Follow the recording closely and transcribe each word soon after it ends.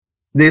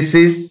This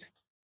is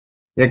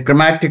a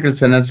grammatical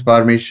sentence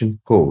formation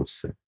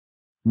course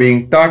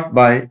being taught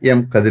by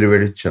M.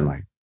 Kadirvedi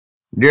Chennai.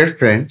 Dear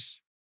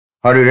friends,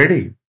 are you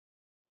ready?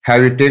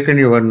 Have you taken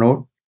your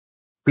note?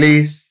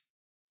 Please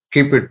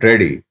keep it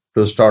ready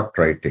to start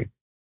writing.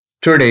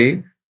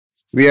 Today,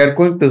 we are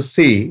going to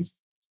see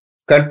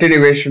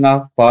continuation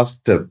of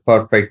past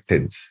perfect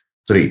tense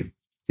 3.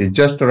 You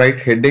just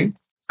write heading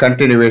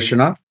continuation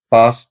of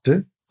past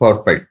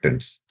perfect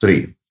tense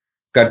 3.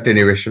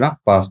 Continuation of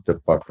past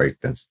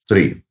perfect tense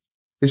 3.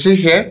 You see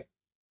here,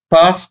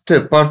 past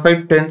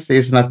perfect tense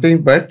is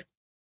nothing but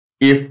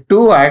if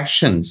two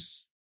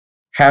actions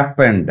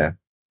happened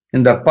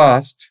in the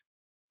past,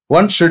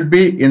 one should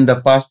be in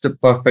the past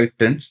perfect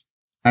tense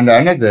and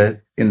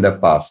another in the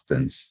past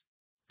tense.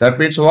 That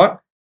means what?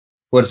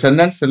 ஒரு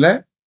சென்டென்ஸ்ல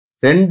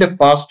ரெண்டு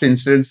past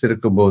incidents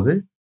இருக்கும்போது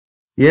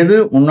எது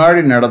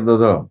முன்னாடி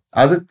நடந்ததோ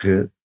அதுக்கு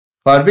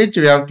for which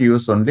we have to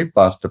use only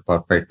past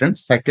perfect tense,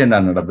 செகண்டா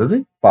நடந்தது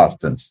past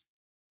tense.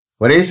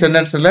 ஒரே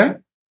சென்டென்ஸ்ல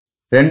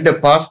ரெண்டு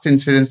பாஸ்ட்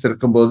இன்சிடென்ட்ஸ்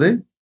இருக்கும்போது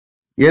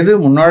எது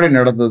முன்னாடி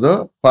நடந்ததோ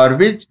for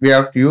which we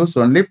have to use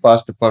only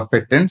past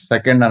perfect tense,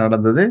 செகண்டா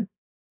நடந்தது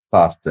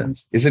past tense.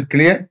 Is it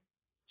clear?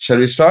 Shall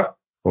we start?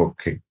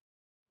 Okay.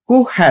 Who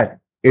had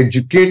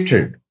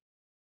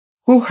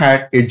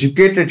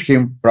educated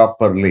him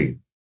properly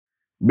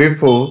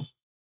before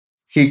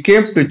he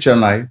came to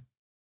Chennai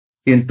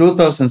in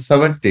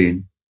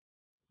 2017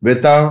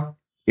 without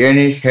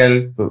any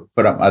help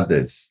from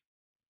others?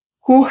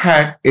 Who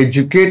had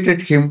educated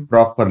him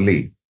properly?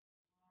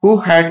 Who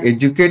had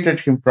educated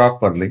him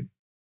properly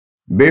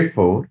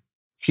before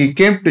he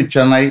came to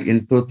Chennai in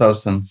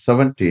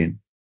 2017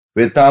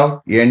 without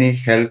any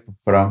help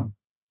from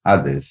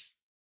others?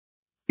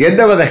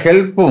 எந்தவித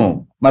ஹெல்ப்பும்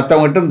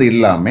மற்றவங்கிட்ட இருந்து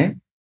இல்லாம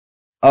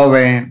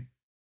அவன்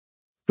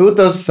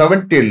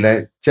 2017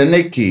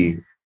 சென்னைக்கு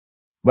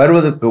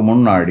வருவதற்கு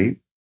முன்னாடி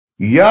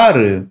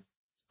யாரு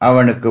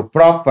அவனுக்கு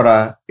ப்ராப்பரா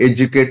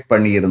எஜுகேட்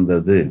பண்ணி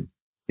இருந்தது?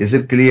 Is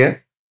it clear?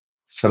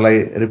 shall I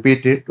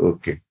repeat it?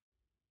 Okay.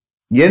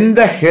 எந்த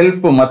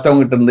ஹெல்ப்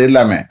மற்றவங்கிட்ட இருந்து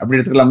இல்லாம அப்படி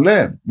எடுத்துக்கலாம்ல,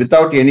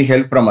 without any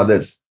help from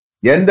others,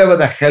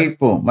 எந்தவித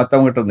ஹெல்ப்பும்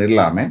மற்றவங்கிட்ட இருந்து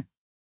இல்லாம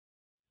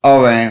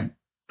அவன்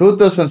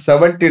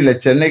 2017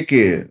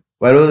 சென்னைக்கு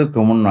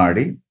வருவதற்கு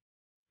முன்னாடி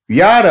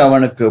யார்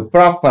அவனுக்கு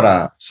ப்ராப்பரா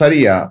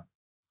சரியா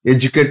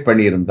எஜுகேட்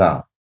பண்ணியிருந்தா?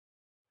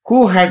 Who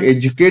had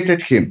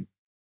educated him?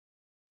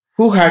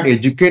 Who had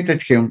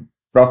educated him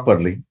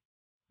properly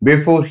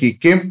before he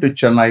came to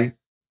Chennai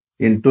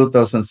in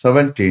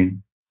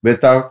 2017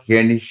 without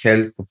any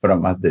help from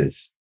others?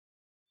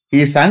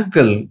 His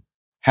uncle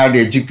had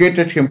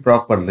educated him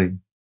properly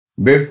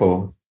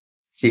before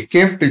he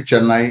came to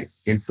Chennai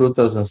in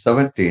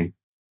 2017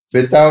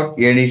 without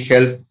any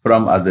help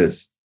from others.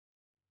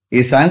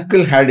 His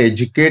uncle had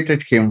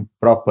educated him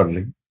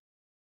properly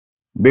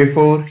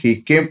before he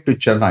came to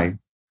Chennai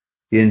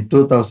in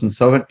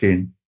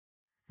 2017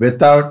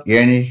 without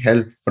any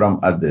help from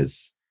others.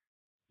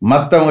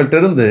 மற்றவங்கள்ட்ட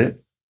இருந்து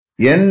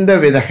எந்த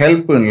வித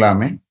ஹெல்ப்பும் இல்லாம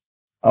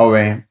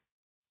அவன்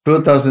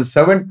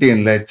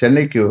 2017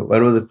 சென்னைக்கு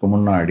வருவதற்கு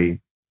முன்னாடி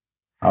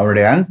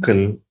அவனுடைய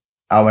அங்கிள்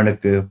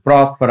அவனுக்கு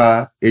ப்ராப்பரா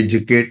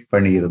எஜுகேட்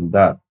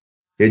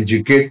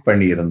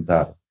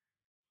பண்ணியிருந்தார்.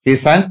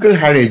 His uncle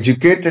had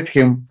educated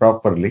him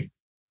properly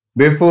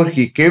before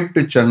he came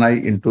to Chennai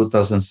in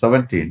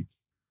 2017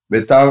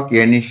 without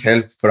any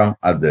help from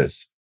others.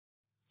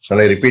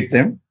 Shall I repeat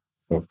them?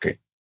 Okay.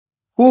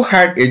 Who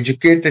had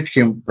educated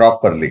him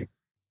properly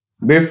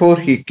before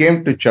he came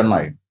to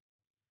Chennai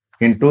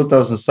in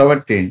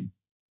 2017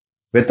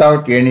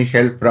 without any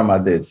help from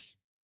others?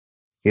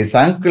 His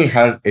uncle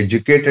had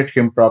educated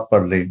him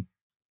properly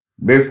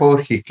before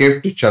he came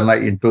to Chennai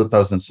in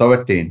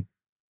 2017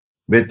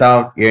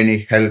 without any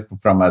help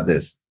from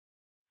others.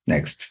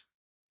 Next.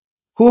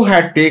 Who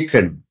had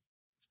taken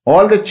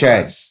all the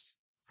chairs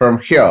from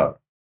here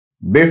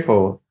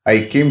before I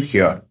came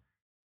here?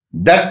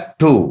 That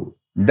too,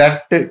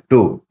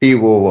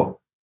 T-O-O,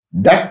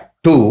 that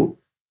too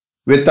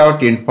without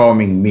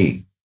informing me.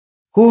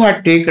 Who had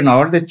taken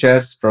all the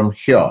chairs from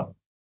here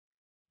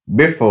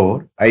before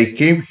I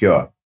came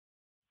here?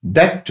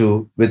 That too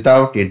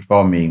without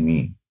informing me.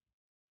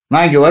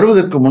 நான் இங்க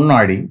வருவதற்கு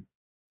முன்னாடி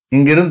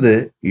இங்கிருந்து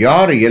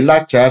யாரு எல்லா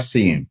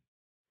சேர்ஸையும்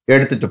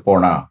எடுத்துட்டு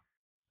போனா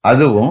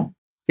அதுவும்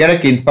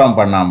எனக்கு இன்ஃபார்ம்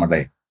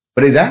பண்ணாமலே.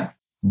 புரியுதா?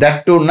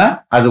 தட் டூன்னா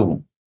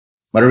அதுவும்.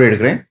 மறுபடியும்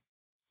எடுக்கிறேன்.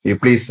 You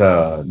please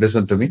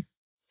listen to me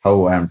how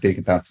I am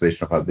taking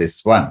translation for this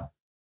one.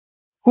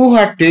 Who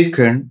had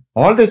taken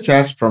all the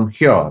chairs from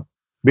here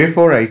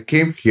before I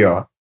came here,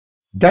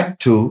 that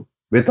too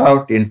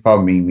without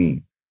informing me.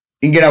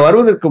 இங்க நான்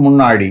வருவதற்கு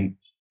முன்னாடி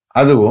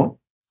அதுவும்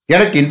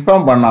எனக்கு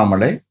inform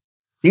பண்ணாமலே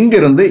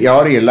இங்கிருந்து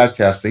யாரு எல்லா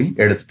சேர்ஸையும்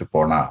எடுத்துட்டு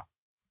போனா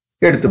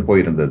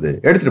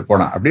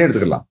அப்படின்னு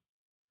எடுத்துக்கலாம்.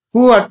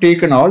 Who had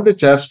taken all the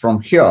chairs from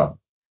here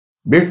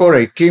before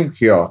I came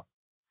here,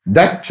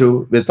 that too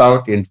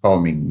without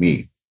informing me.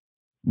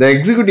 The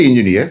executive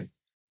engineer,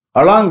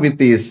 along with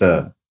his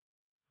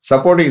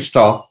supporting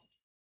staff,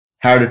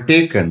 had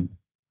taken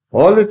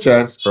all the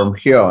chairs from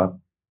here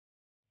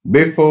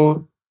before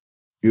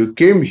you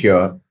came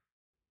here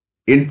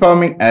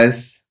informing us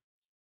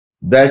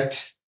that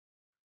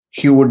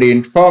he would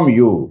inform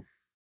you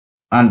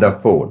on the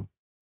phone.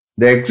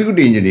 The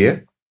executive engineer,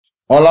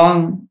 along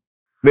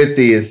with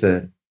his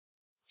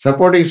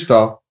supporting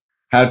staff,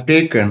 had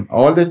taken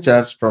all the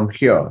charts from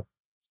here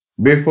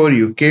before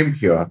you came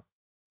here,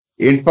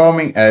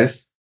 informing us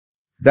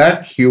that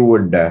he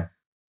would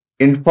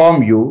inform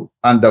you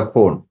on the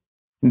phone.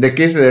 இந்த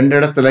கேஸ்ல 2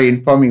 இடத்துல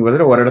informing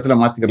வருது, ஒரு இடத்துல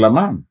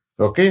மாத்திக்கலாமா?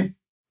 Okay.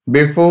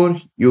 Before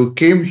you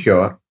came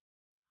here,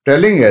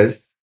 telling us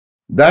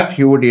that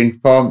he would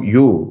inform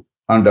you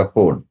on the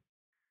phone.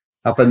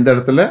 அப்ப இந்த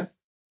இடத்துல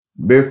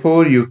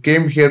before you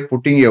came here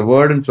putting a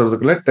word ன்னு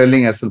சொல்றதுக்குள்ள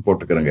telling us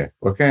போட்டுக்கிறங்க.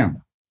 Okay.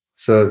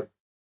 So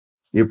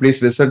you please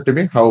listen to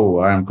me how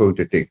I am going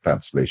to take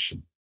translation.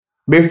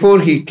 Before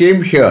he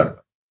came here,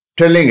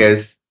 telling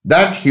us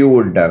that he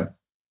would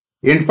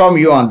inform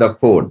you on the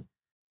phone.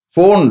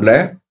 ஃபோன்ல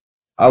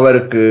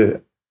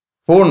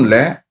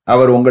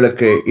அவர்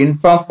உங்களுக்கு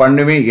inform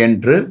பண்ணுவேன்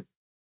என்று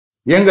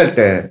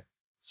எங்கள்கிட்ட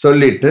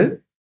சொல்லிட்டு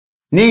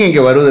நீங்க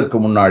இங்க வருவதற்கு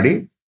முன்னாடி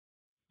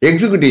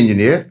எக்ஸிக்யூட்டிவ்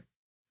இன்ஜினியர்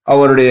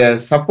அவருடைய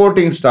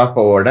சப்போர்ட்டிங்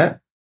ஸ்டாஃபோட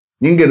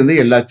இங்க இருந்து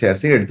எல்லா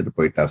சேர்ஸையும் எடுத்துட்டு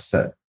போயிட்டார்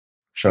sir.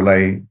 Shall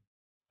I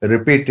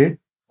repeat it?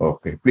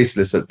 Okay, please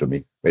listen to me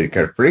very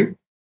carefully.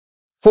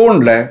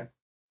 ஃபோன்ல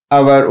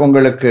அவர்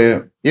உங்களுக்கு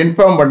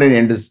இன்ஃபார்ம் பண்ணேன்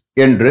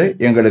என்று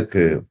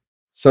எங்களுக்கு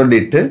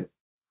சொல்லிட்டு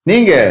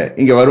நீங்க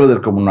இங்க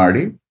வருவதற்கு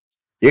முன்னாடி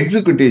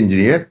எக்ஸிக்யூட்டிவ்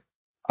இன்ஜினியர்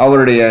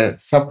அவருடைய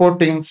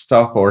சப்போர்ட்டிங்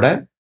ஸ்டாஃபோட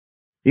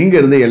இங்க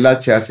இருந்து எல்லா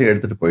சேர்ஸையும்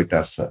எடுத்துட்டு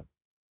போயிட்டார் sir.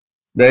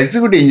 The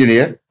executive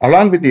engineer,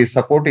 along with his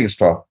supporting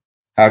staff,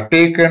 have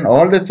taken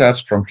all the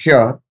charts from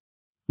here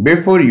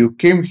before you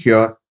came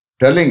here,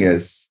 telling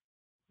us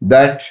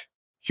that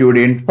he would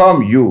inform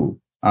you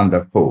on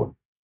the phone.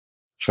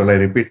 Shall I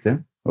repeat them?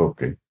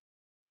 Okay.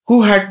 Who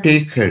had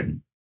taken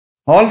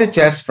all the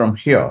charts from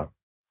here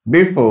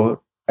before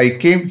I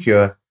came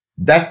here,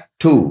 that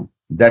too,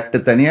 that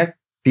தனியா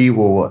T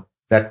over,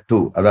 that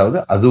too, அதாவது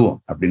அதுவும்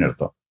அப்படின்னு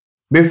அர்த்தம்.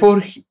 Before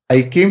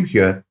I came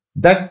here,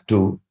 that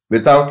too,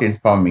 without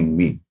informing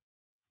me.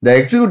 The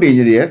executive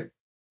engineer,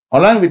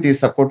 along with his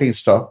supporting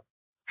staff,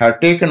 have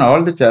taken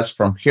all the charts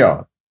from here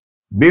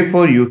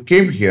before you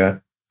came here,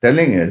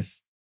 telling us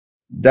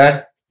that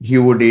he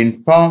would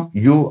inform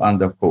you on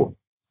the phone.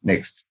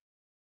 Next.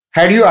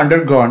 Had you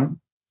undergone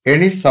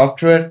any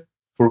software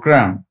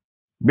program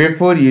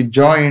before you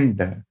joined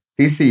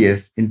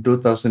TCS in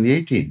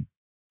 2018?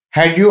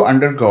 Had you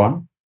undergone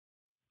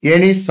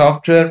any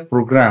software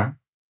program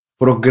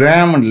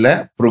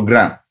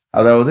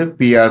அதாவது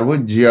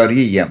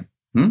PROGREM.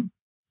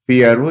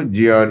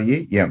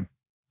 PROGREM.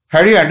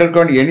 Had you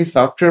undergone any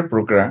software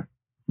program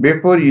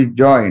before you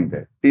joined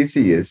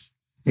TCS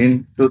in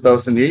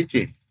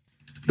 2018?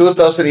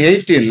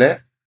 2018ல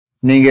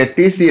நீங்க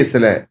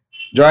TCSல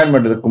join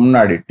பண்றதுக்கு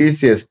முன்னாடி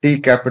TCS T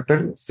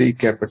capital C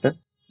capital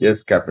S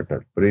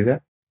capital புரியுதா?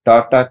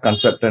 Tata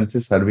consultancy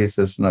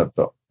சர்வீசஸ்னு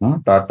அர்த்தம்.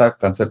 Tata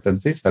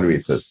consultancy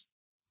services.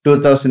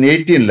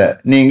 2018ல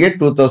நீங்க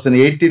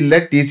 2018ல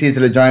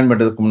TCSல join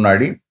பண்றதுக்கு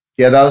முன்னாடி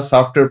ஏதாவது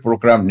சாஃப்ட்வேர்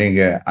ப்ரோக்ராம் நீங்க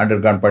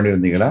அண்டர்கான்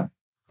பண்ணியிருந்தீங்களா?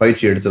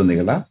 பயிற்சி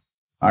எடுத்திருந்தீங்களா?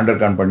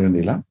 அண்டர்கான்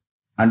பண்ணியிருந்தீங்களா?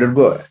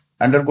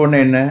 அண்டர்கோன்னு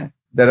என்ன?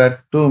 There are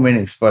two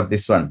meanings for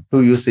this one.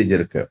 Two usage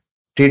இருக்கு.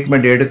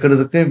 ட்ரீட்மெண்ட்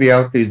எடுக்கிறதுக்கு we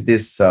have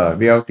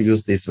to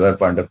use this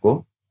verb undergo.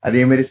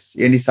 அதே மாதிரி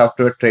any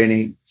software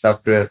training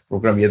software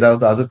program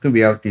ஏதாவது அதுக்கும்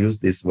we have to use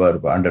this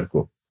verb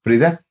undergo.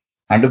 புரியுதா?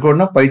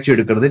 அண்டர்கோன்னா பயிற்சி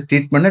எடுக்கிறது,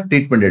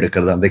 ட்ரீட்மெண்ட்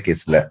எடுக்கிறது அந்த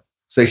கேஸ்ல.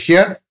 ஸோ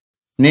ஹியர்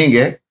நீங்க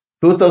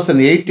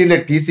 2018ல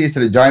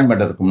TCSல ஜாயின்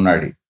பண்றதுக்கு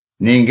முன்னாடி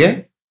நீங்க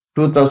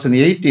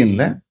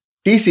 2018ல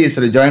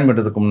TCSல ஜாயின்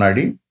பண்றதுக்கு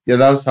முன்னாடி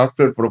ஏதாவது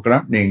சாஃப்ட்வேர்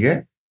ப்ரோக்ராம் நீங்க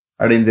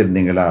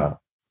அடைந்திருந்தீங்களா?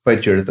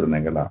 பயிற்சி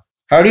எடுத்திருந்தீங்களா?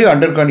 Have you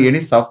undergone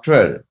any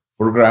software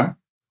program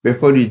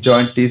before you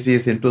joined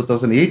TCS in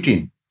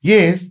 2018?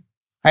 Yes,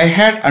 I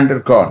had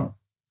undergone.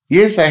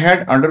 Yes, I had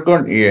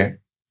undergone a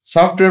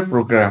software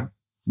program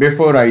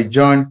before I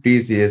joined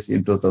TCS in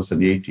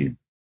 2018.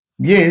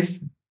 Yes,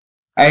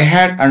 I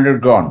had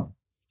undergone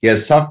a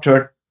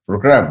software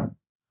program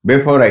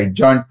before I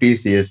joined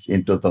TCS in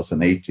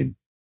 2018.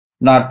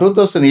 நான்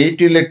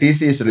 2018ல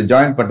TCSல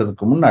join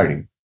பண்றதுக்கு முன்னாடி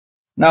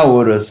நான்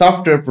ஒரு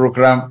software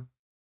program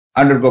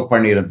undergo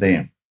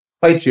பண்ணியிருந்தேன்,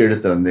 பயிற்சி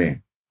எடுத்திருந்தேன்,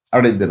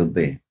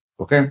 அடைந்திருந்தேன்.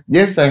 Okay.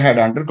 Yes, I had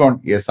undergone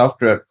a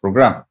software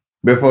program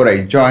before I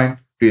joined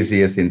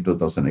TCS in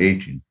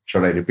 2018.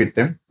 Should I repeat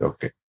them?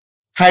 Okay.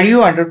 Had you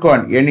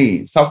undergone any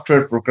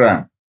software program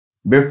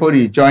before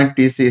you joined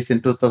TCS in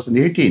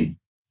 2018?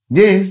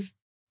 Yes,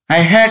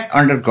 I had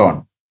undergone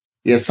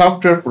a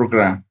software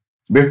program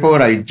before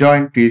I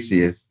joined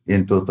TCS in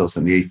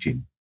 2018.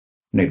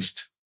 Next.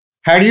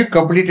 Had you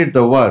completed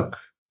the work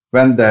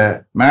when the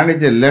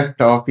manager left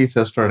office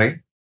yesterday?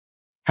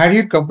 Had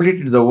you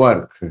completed the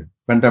work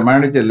when the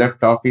manager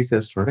left office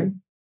yesterday?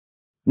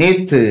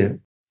 நேத்து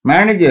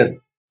manager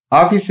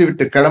office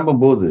விட்டு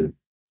கிளம்பும் போது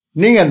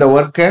நீங்க அந்த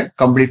ஒர்க்கை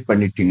complete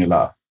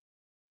பண்ணிட்டீங்களா?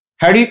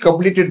 Had you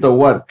completed the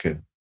work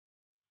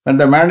when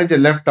the manager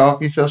left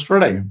office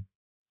yesterday?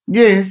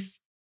 Yes,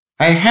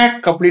 I had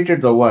completed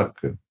the work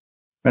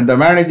when the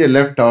manager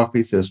left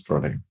office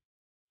yesterday?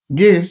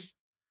 Yes,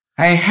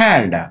 I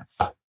had.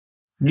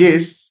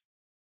 Yes,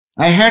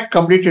 I had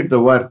completed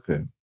the work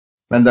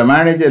when the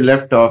manager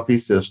left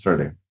office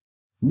yesterday.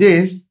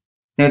 Yes,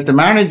 நேற்று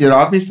manager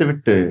ஆஃபீஸை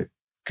விட்டு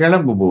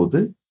கிளம்பும்போது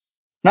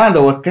நான் அந்த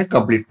ஒர்க்கை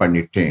complete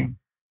பண்ணிட்டேன்.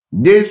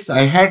 Yes,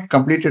 I had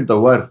completed the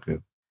work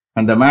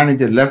and the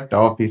manager left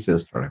office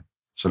yesterday.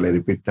 Shall I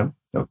repeat them?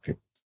 Okay.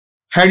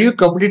 Had you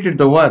completed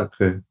the work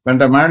when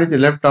the manager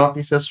left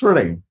office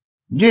yesterday?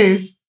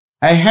 Yes,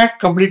 I had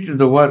completed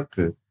the work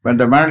when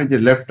the manager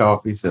left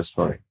office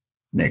yesterday.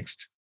 Next.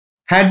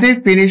 Had they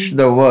finished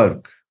the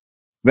work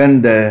when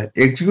the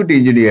executive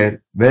engineer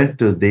went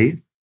to the?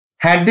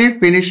 Had they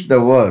finished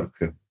the work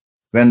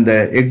when the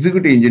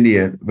executive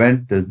engineer went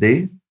to the?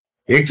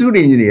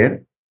 Executive engineer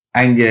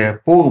அங்கே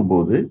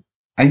போகும்போது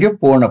அங்கே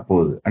போன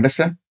போது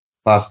understand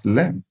பாஸ்ட்ல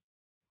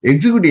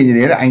executive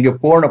engineer அங்கே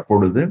போன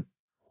பொழுது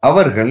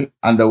அவர்கள்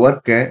அந்த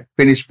ஒர்க்கை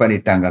ஃபினிஷ்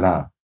பண்ணிட்டாங்களா?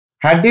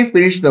 Had they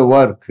finished the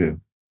work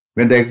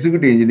when the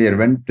executive engineer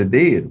went to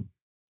there?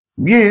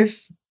 Yes,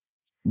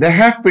 they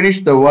had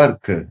finished the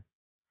work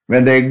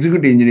when the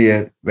executive engineer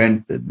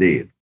went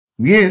there.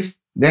 Yes,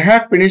 they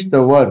had finished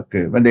the work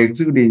when the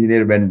executive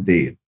engineer went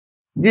there.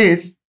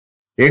 Yes,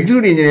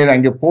 executive engineer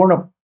அங்கே போன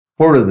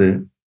பொழுது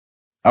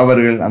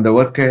அவர்கள் அந்த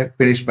ஒர்க்கை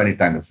finish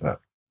பண்ணிட்டாங்க sir.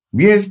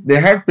 Yes, they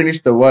had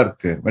finished the work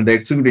when the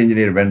executive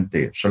engineer went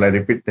there. Shall I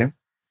repeat them?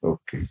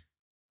 Okay.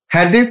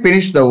 Had they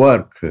finished the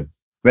work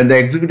when the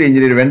executive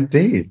engineer went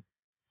there?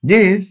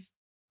 Yes,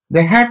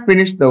 they had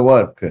finished the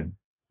work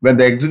when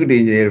the executive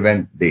engineer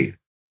went there.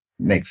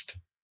 Next.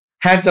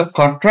 Had the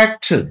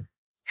contractor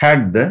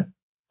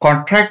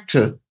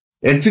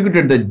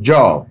executed the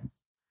job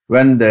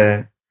when the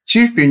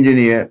chief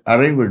engineer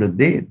arrived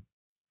there?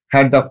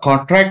 Had the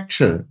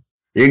contractor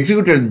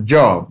executed the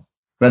job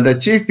when the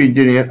chief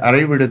engineer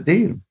arrived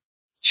there?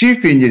 Chief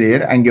engineer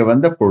அங்கே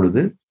வந்த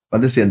பொழுது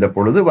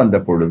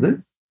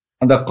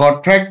அந்த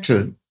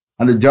contractor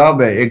அந்த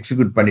ஜாபை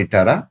execute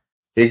பண்ணிட்டாரா?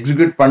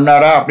 Execute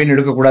பண்ணாரா அப்படின்னு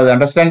எடுக்கக்கூடாது.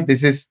 Understand,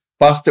 this is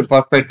past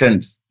perfect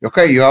tense.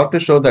 Okay, you have to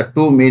show the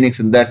two meanings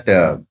in that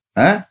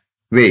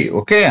way.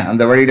 Okay,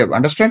 அந்த வழியில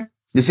understand.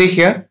 You see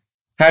here,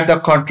 had the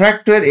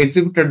contractor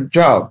executed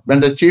job when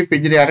the chief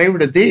engineer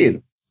arrived there?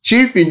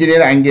 Chief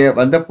engineer அங்கே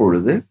வந்த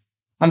பொழுது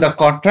அந்த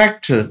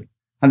contractor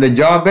அந்த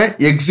ஜாபை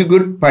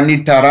execute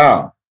பண்ணிட்டாரா?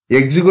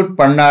 Execute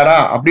பண்ணாரா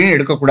அப்படின்னு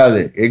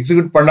எடுக்கக்கூடாது.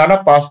 எக்ஸிக்யூட் பண்ணாரா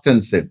பாஸ்ட்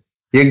டென்ஸ்,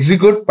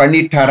 எக்ஸிக்யூட்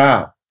பண்ணிட்டாரா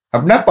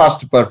அப்படின்னா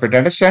past perfect.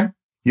 Understand?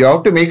 You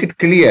have to make it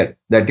clear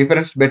the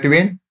difference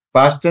between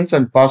past tense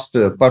and past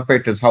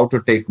perfect tense, how to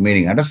take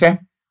meaning. Understand?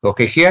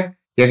 Okay, here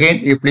again,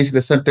 you please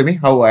listen to me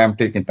how I am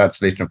taking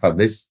translation for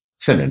this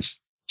sentence.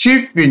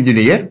 Chief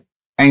engineer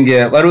அங்கே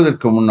வரும்போது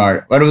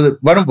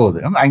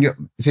அங்கே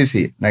it's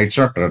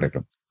not correct.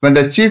 When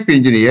the chief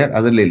engineer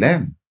அதில் இல்லை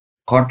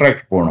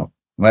contract போனோம்.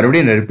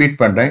 மறுபடியும் repeat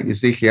பண்றேன். You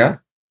see here,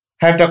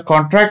 had the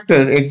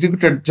contractor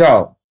executed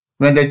job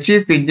when the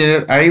chief engineer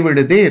arrived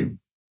there?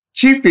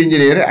 Chief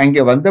engineer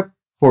அங்கே வந்த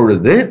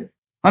பொழுது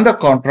அந்த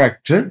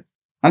கான்ட்ராக்டர்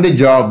அந்த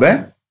ஜாபை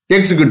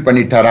எக்ஸிக்யூட்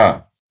பண்ணிட்டாரா?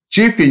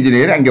 சீஃப்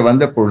இன்ஜினியர் அங்கே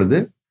வந்த பொழுது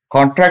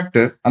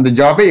கான்ட்ராக்டர் அந்த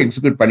ஜாபை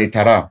execute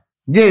பண்ணிட்டாரா?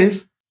 Yes,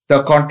 the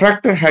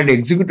contractor had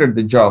executed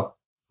the job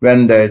when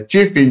the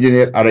chief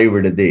engineer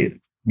arrived there.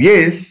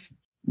 Yes,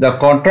 the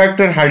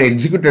contractor had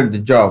executed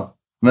the job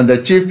when the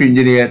chief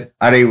engineer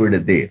arrived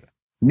there.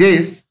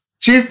 Yes,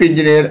 chief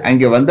engineer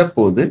அங்கே வந்த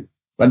பொழுது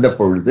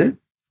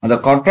அந்த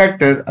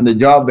contractor அந்த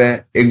ஜாபை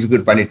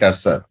execute பண்ணிட்டார்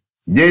sir.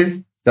 Yes,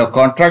 the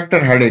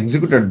contractor had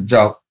executed the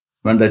job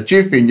when the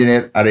chief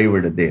engineer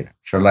arrived there.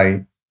 Shall I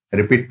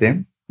repeat them?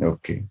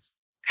 Okay.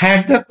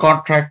 Had the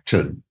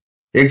contractor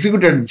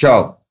executed the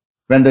job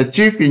when the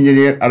chief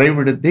engineer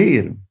arrived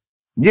there?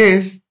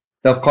 Yes,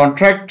 the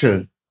contractor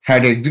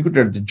had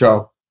executed the job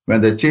when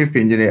the chief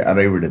engineer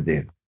arrived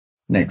there.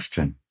 Next.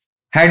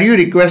 Had you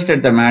requested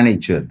the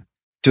manager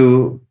to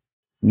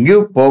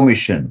give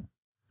permission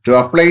to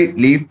apply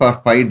leave for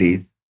 5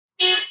 days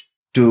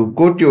to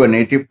go to your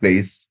native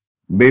place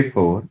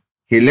before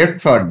he left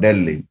for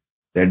Delhi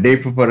the day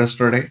before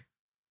yesterday?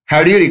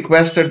 Had you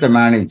requested the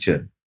manager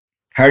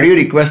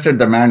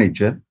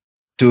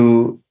to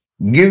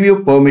give you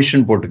permission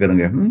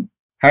போட்டுக்கிறங்க.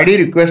 Had you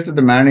requested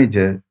the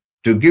manager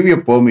to give you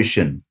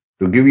permission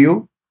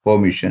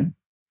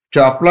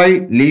to apply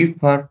leave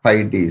for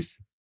 5 days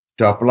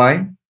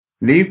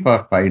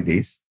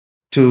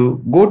to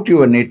go to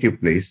your native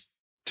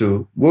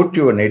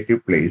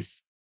place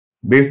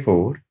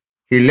before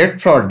he left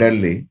for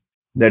Delhi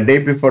the day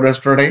before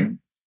yesterday?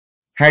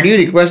 Had you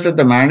requested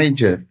the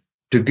manager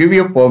to give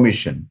you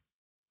permission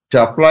to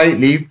apply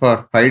leave for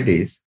 5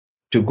 days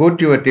to go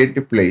to your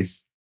native place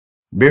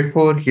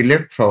before he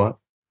left for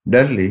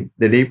Delhi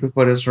the day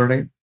before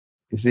yesterday?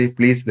 You see,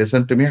 please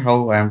listen to me how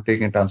I am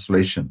taking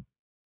translation.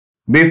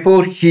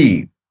 Before he,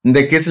 இந்த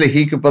கேஸ்ல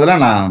ஹீக்கு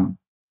பதிலாக நான்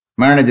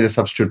மேனேஜரை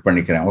substitute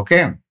பண்ணிக்கிறேன். Okay,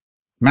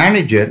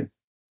 manager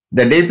த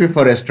day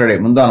before yesterday,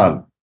 முந்தா நாள்,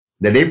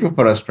 த day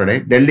before yesterday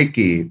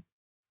டெல்லிக்கு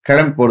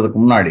கிளம்பி போறதுக்கு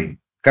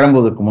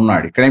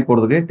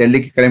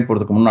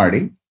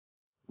முன்னாடி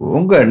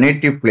உங்க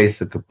நேட்டிவ்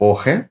பிளேஸுக்கு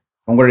போக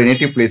உங்களுடைய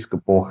நேட்டிவ் பிளேஸ்க்கு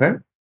போக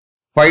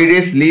 5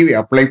 days லீவ்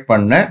அப்ளை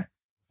பண்ண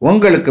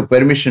உங்களுக்கு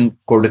பெர்மிஷன்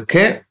கொடுக்க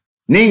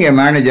நீங்க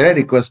மேனேஜரை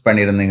request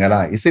பண்ணியிருந்தீங்களா?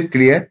 Is it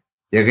clear?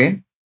 Again,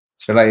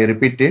 shall I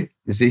repeat it?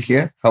 You see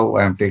here how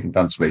I am taking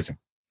translation.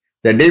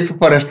 The day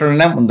before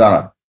yesterday முந்தா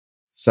நாள்.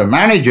 So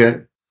manager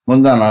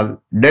முந்தா நாள்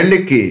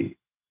டெல்லிக்கு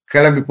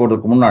கிளம்பி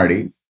போறதுக்கு முன்னாடி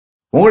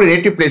உங்களுடைய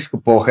நேட்டிவ் பிளேஸ்க்கு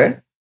போக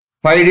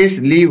 5 days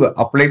லீவ்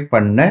அப்ளை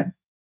பண்ண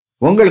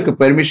உங்களுக்கு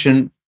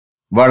பெர்மிஷன்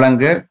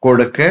வழங்க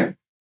கொடுக்க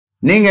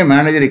நீங்க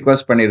manager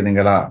request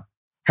பண்ணியிருந்தீங்களா?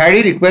 Had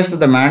he requested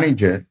the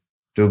manager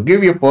to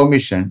give you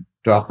permission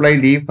to apply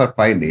leave for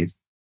 5 days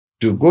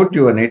to go to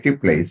your native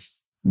place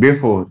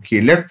before he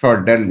left for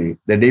Delhi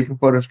the day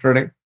before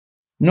yesterday?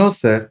 No,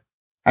 sir.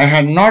 I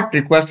had not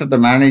requested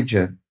the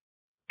manager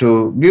to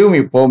give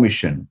me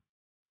permission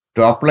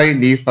to apply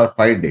leave for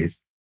 5 days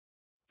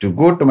to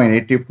go to my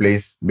native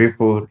place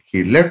before he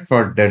left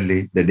for Delhi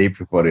the day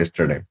before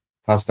yesterday.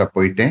 Fast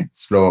போயிட்டேன்,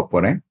 ஸ்லோவா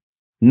போறேன்.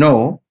 No,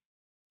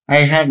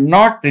 I had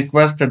not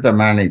requested the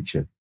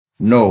manager.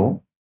 No,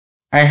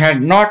 I had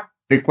not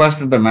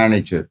requested the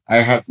manager. I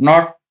had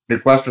not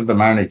requested the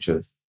manager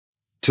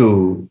to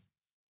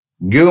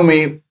give me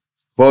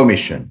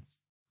permission,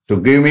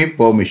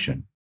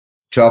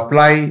 to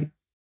apply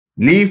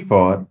leave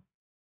for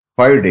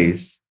 5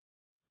 days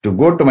to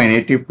go to my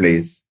native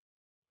place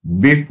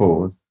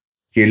before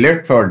he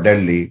left for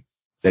Delhi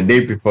the day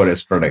before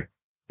yesterday.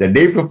 The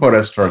day before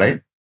yesterday,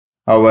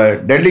 அவர்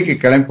டெல்லிக்கு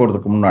கிளம்பி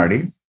போறதுக்கு முன்னாடி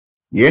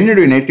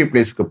என்னுடைய native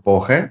பிளேஸ்க்கு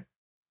போக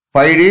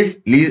 5 days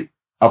leave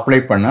apply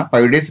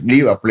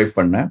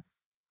பண்ண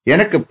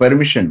எனக்கு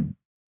permission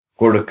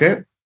கொடுக்க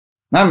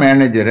நான்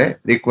மேனேஜரை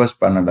ரிக்வெஸ்ட்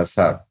பண்ணல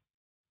sir.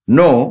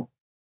 No,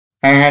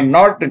 I had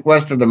not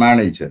requested the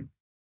manager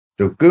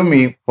to give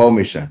me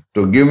permission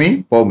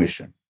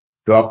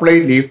to apply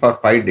leave for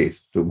 5 days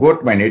to go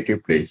to my native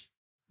place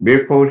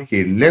before he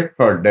left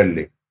for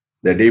Delhi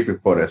the day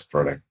before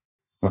yesterday.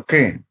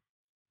 Okay,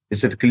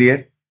 is it clear?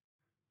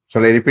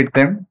 Shall I repeat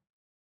them?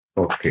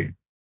 Okay.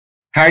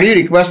 Had you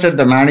requested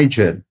the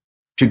manager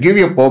to give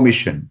you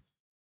permission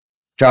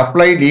to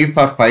apply leave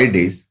for 5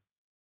 days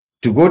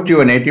to go to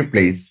your native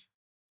place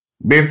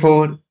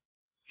before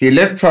he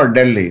left for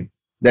Delhi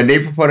the day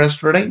before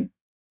yesterday?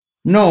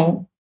 No,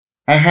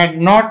 I had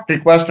not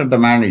requested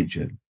the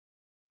manager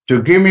to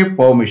give me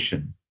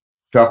permission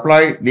to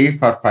apply leave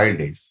for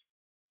 5 days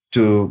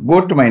to go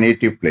to my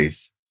native place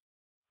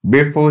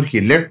before he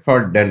left for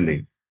Delhi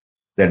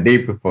the day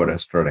before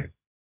yesterday.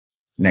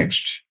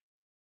 Next.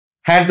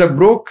 Had the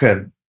broker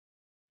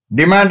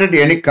demanded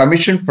any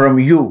commission from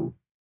you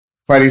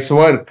for his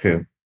work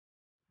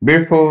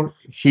before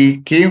he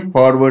came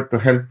forward to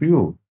help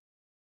you?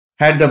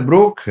 Had the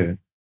broker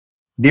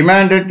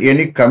demanded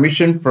any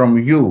commission from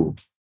you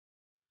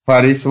for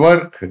his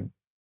work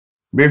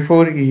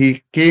before he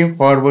came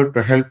forward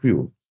to help you?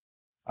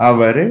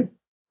 அவர்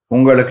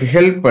உங்களுக்கு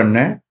help பண்ண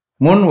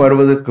முன்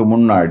வருவதற்கு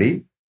முன்னாடி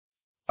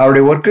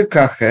அவருடைய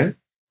ஒர்க்குக்காக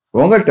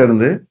உங்கள்கிட்ட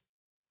இருந்து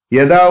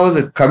ஏதாவது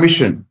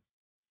commission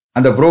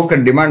அந்த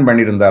broker demand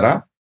பண்ணியிருந்தாரா?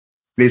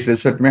 Please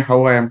listen to me how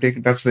I am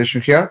taking translation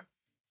here.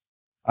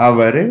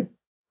 அவர்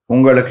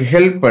உங்களுக்கு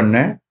ஹெல்ப் பண்ண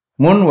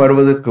முன்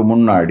வருவதற்கு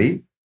முன்னாடி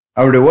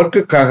அவருடைய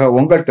ஒர்க்குக்காக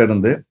உங்கள்கிட்ட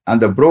இருந்து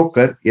அந்த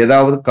புரோக்கர்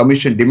ஏதாவது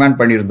commission demand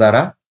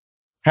பண்ணியிருந்தாரா?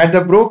 Had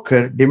the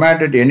broker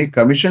demanded any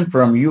commission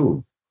from you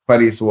for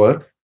his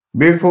work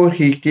before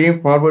he came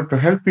forward to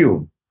help you?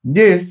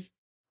 Yes,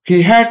 he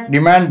had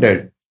demanded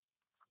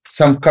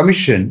some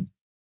commission.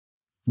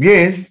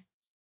 Yes,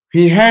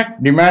 he had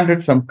demanded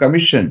some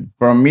commission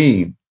from me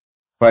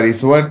for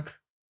his work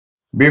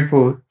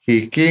before he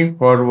came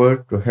forward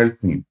to help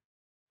me.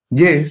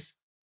 Yes,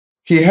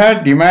 he had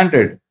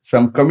demanded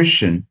some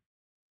commission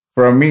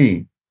from me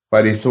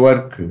for his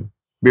work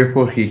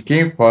before he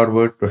came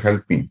forward to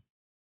help me.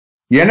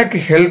 எனக்கு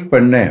help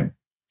பண்ண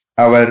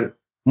அவர்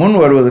முன்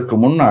வருவதற்கு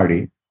முன்னாடி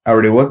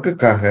அவருடைய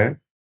ஒர்க்குக்காக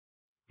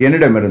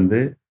என்னிடமிருந்து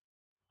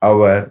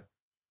அவர்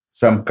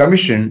some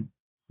commission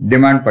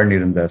demand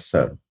பண்ணியிருந்தார்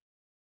sir.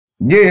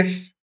 Yes,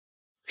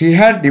 he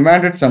had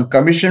demanded some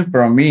commission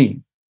from me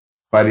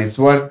for his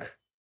work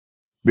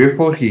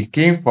before he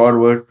came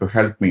forward to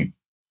help me.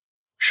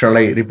 Shall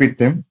I repeat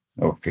them?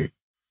 Okay.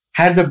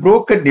 Had the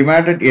broker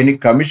demanded any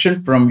commission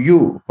from you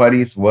for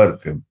his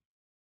work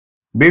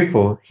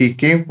before he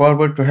came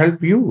forward to help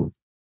you?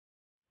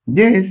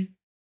 Yes,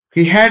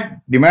 he had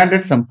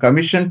demanded some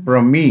commission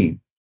from me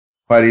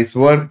for his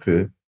work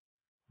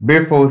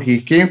before he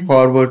came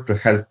forward to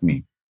help me.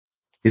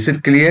 Is it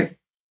clear?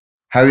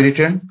 Have you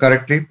written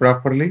correctly,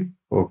 properly?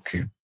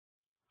 Okay.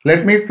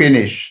 Let me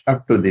finish up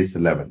to this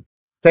level.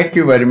 Thank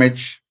you very much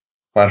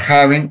for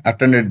having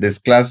attended this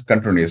class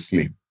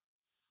continuously.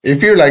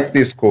 If you like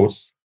this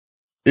course,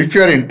 if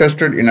you are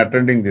interested in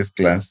attending this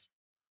class,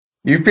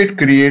 if it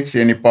creates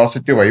any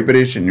positive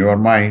vibration in your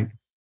mind,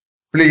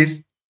 please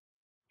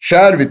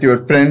share with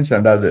your friends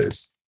and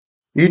others.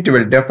 It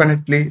will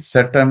definitely,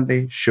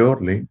 certainly,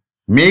 surely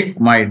make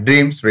my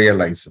dreams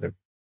realized.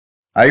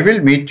 I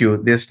will meet you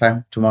this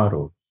time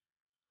tomorrow.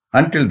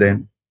 Until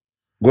then,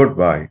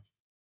 goodbye.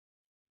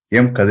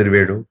 M.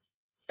 Kadirvedu.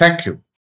 Thank you.